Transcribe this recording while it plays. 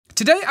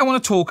Today I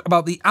want to talk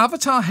about the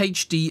Avatar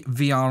HD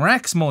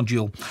VRX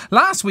module.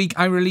 Last week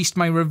I released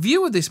my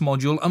review of this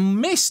module and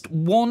missed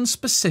one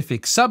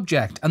specific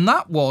subject, and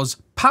that was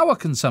power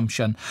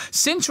consumption.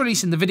 Since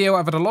releasing the video,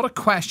 I've had a lot of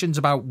questions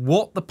about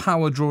what the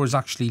power draw is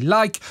actually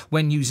like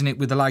when using it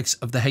with the likes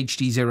of the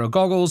HDZero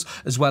Goggles,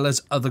 as well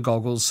as other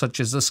goggles such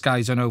as the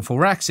SkyZone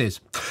 04Xs.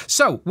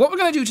 So what we're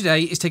going to do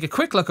today is take a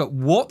quick look at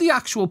what the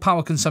actual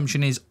power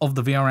consumption is of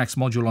the VRX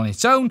module on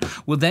its own.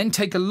 We'll then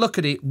take a look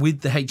at it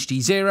with the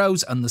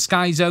HDZeros and the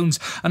SkyZones,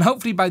 and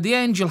hopefully by the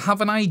end you'll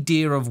have an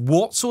idea of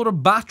what sort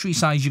of battery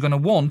size you're going to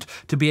want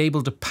to be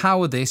able to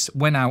power this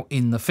when out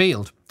in the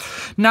field.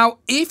 Now,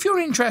 if you're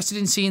interested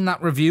in seeing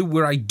that review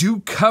where I do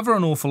cover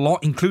an awful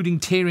lot, including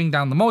tearing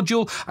down the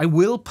module, I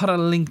will put a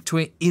link to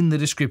it in the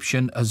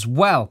description as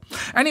well.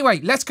 Anyway,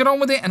 let's get on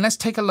with it and let's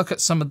take a look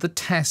at some of the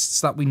tests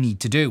that we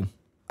need to do.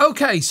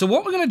 Okay, so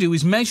what we're going to do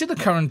is measure the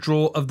current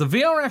draw of the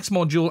VRX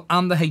module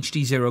and the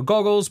HDZero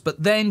Goggles,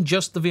 but then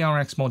just the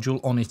VRX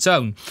module on its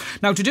own.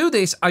 Now, to do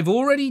this, I've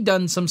already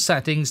done some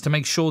settings to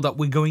make sure that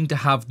we're going to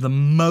have the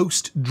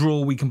most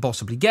draw we can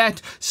possibly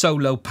get. So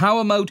low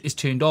power mode is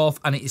turned off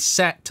and it is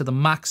set to the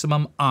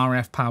maximum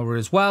RF power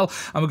as well.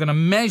 And we're going to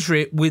measure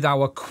it with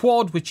our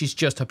quad, which is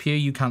just up here.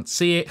 You can't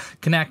see it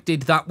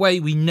connected. That way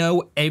we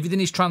know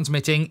everything is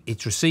transmitting,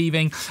 it's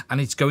receiving,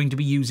 and it's going to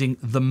be using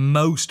the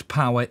most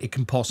power it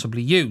can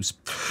possibly use.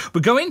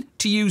 We're going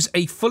to use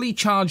a fully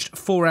charged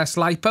 4S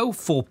LiPo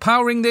for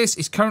powering this.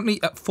 It's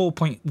currently at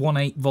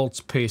 4.18 volts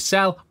per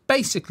cell,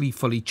 basically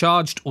fully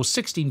charged, or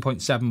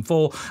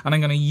 16.74, and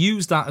I'm going to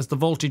use that as the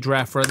voltage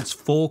reference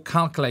for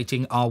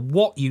calculating our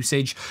watt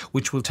usage,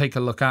 which we'll take a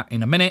look at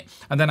in a minute.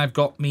 And then I've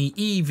got my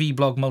EV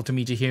blog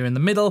multimeter here in the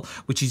middle,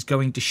 which is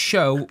going to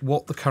show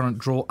what the current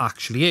draw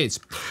actually is.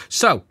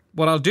 So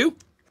what I'll do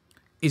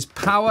is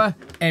power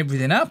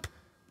everything up.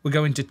 We're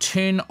going to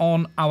turn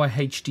on our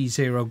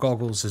HDZero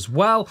Goggles as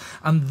well,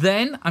 and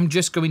then I'm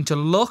just going to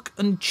look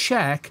and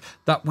check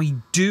that we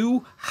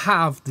do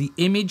have the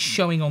image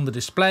showing on the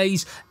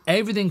displays,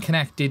 everything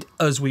connected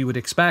as we would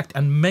expect,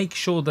 and make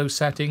sure those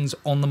settings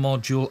on the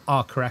module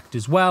are correct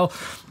as well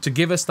to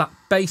give us that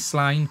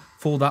baseline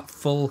for that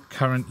full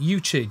current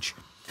usage.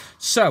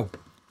 So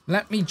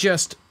let me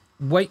just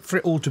wait for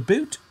it all to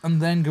boot and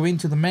then go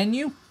into the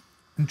menu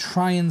and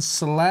try and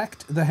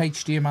select the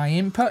HDMI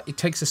input. It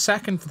takes a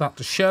second for that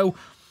to show.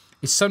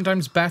 It's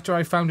sometimes better,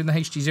 I found in the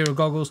HDZero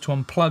Goggles, to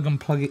unplug and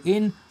plug it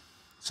in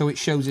so it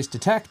shows it's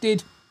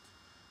detected.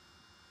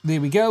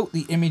 There we go.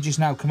 The image has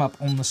now come up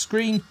on the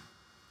screen,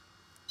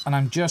 and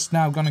I'm just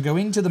now going to go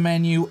into the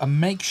menu and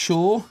make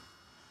sure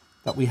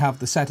that we have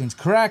the settings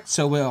correct.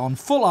 So we're on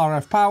full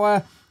RF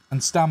power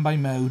and standby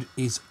mode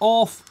is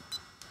off.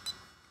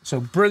 So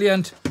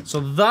brilliant. So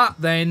that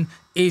then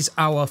is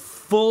our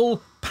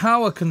full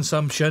power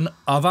consumption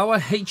of our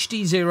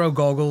HDZero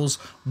Goggles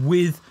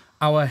with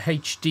our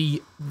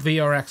HD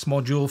VRX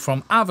module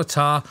from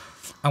Avatar,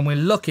 and we're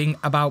looking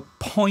about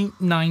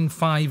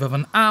 0.95 of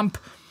an amp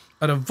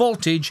at a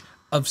voltage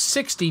of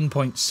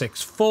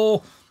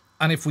 16.64.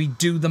 And if we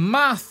do the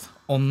math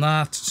on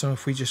that, so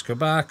if we just go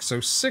back, so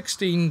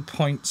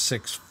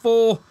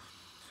 16.64,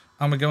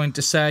 and we're going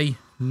to say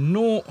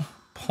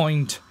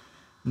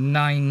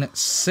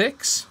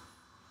 0.96,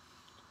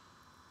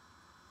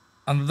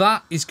 and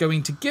that is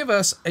going to give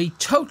us a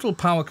total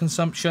power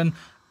consumption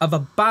of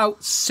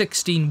about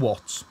 16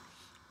 watts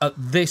at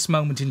this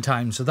moment in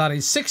time. So that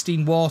is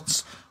 16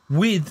 watts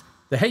with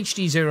the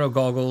HDZero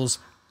Goggles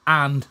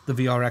and the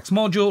VRX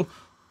module,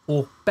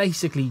 or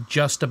basically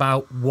just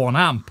about 1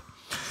 amp.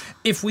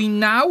 If we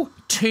now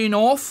turn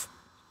off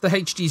the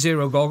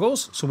HDZero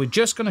Goggles, so we're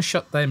just going to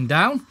shut them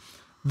down,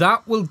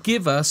 that will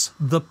give us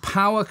the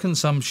power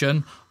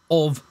consumption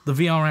of the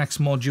VRX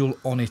module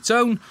on its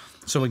own.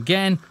 So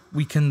again,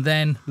 we can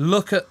then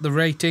look at the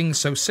rating,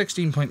 so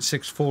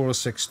 16.64 or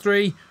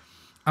 63,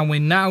 and we're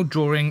now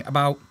drawing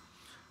about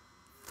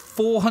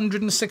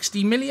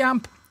 460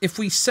 milliamp. If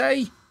we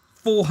say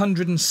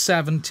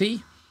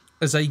 470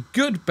 as a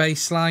good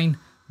baseline,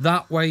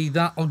 that way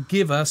that'll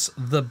give us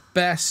the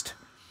best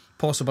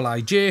possible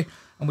idea.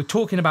 And we're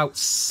talking about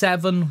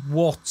 7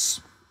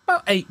 watts,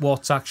 about 8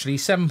 watts actually,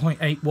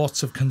 7.8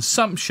 watts of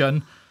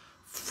consumption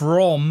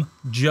from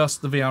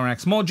just the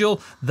VRX module.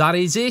 That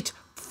is it,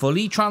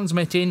 fully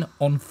transmitting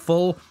on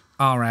full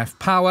RF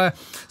power.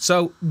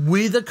 So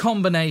with a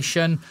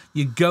combination,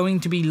 you're going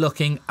to be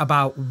looking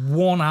about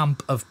 1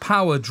 amp of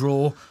power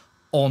draw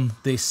on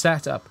this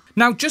setup.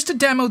 Now, just to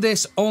demo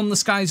this on the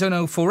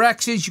SkyZone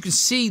 04Xs, you can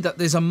see that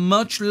there's a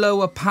much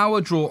lower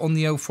power draw on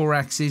the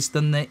 04Xs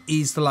than there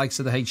is the likes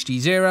of the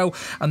HDZero,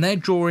 and they're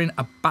drawing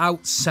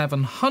about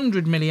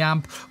 700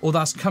 milliamp, or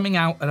that's coming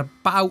out at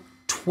about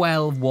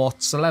 12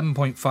 watts,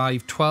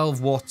 11.5,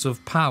 12 watts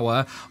of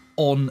power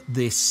on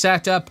this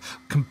setup,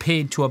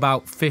 compared to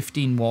about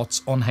 15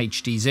 watts on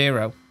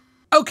HDZero.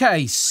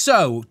 Okay,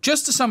 so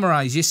just to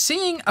summarize, you're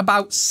seeing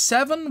about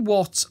 7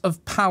 watts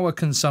of power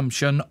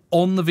consumption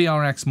on the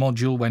VRX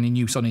module when in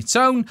use on its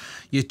own.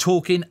 You're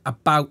talking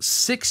about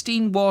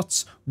 16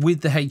 watts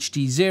with the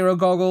HDZero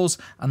goggles,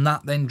 and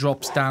that then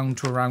drops down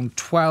to around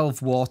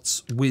 12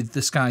 watts with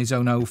the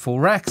SkyZone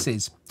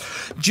 04Xs.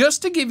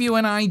 Just to give you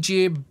an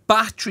idea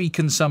battery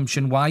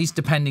consumption wise,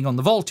 depending on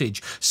the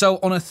voltage. So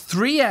on a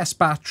 3S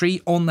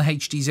battery on the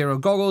HDZero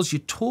goggles, you're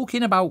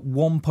talking about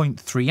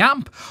 1.3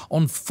 amp.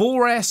 On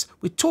 4S,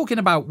 we're talking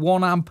about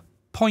 1 amp.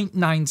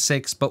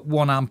 0.96, but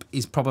 1 amp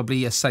is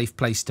probably a safe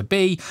place to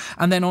be.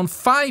 And then on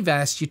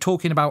 5S, you're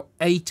talking about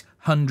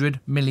 800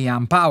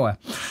 milliamp hour.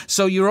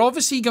 So you're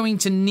obviously going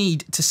to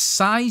need to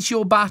size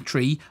your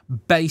battery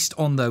based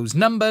on those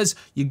numbers.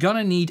 You're going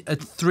to need a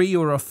 3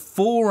 or a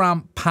 4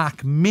 amp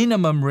pack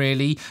minimum,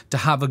 really, to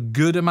have a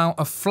good amount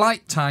of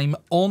flight time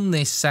on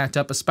this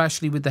setup,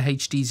 especially with the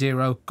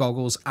HDZero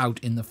goggles out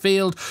in the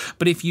field.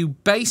 But if you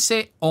base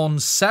it on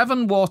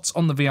 7 watts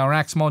on the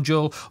VRX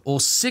module or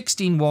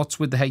 16 watts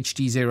with the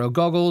HDZero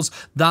goggles,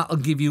 that'll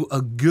give you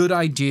a good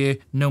idea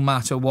no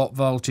matter what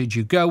voltage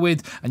you go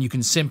with, and you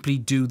can simply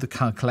do the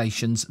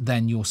calculations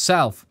then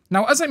yourself.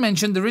 Now, as I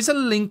mentioned, there is a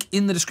link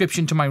in the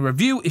description to my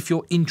review if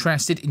you're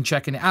interested in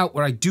checking it out,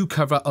 where I do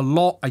cover a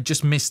lot. I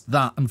just missed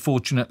that,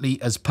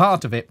 unfortunately, as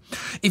part of it.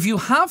 If you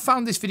have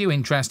found this video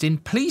interesting,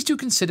 please do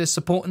consider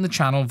supporting the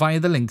channel via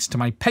the links to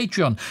my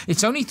Patreon.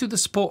 It's only through the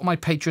support of my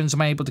patrons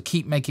I'm able to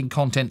keep making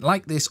content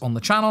like this on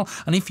the channel,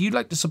 and if you'd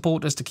like to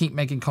support us to keep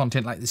making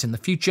content like this in the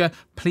future,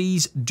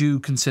 please do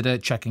consider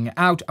checking it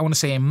out. I want to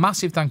say a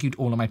massive thank you to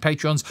all of my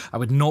patrons. I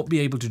would not be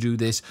able to do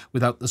this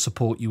without the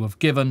support you have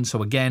given,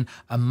 so again,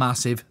 a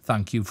massive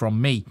thank you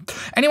from me.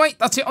 Anyway,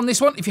 that's it on this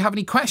one. If you have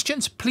any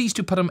questions, please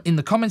do put them in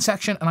the comment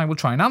section and I will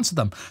try and answer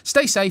them.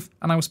 Stay safe,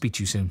 and I will speak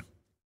to you soon.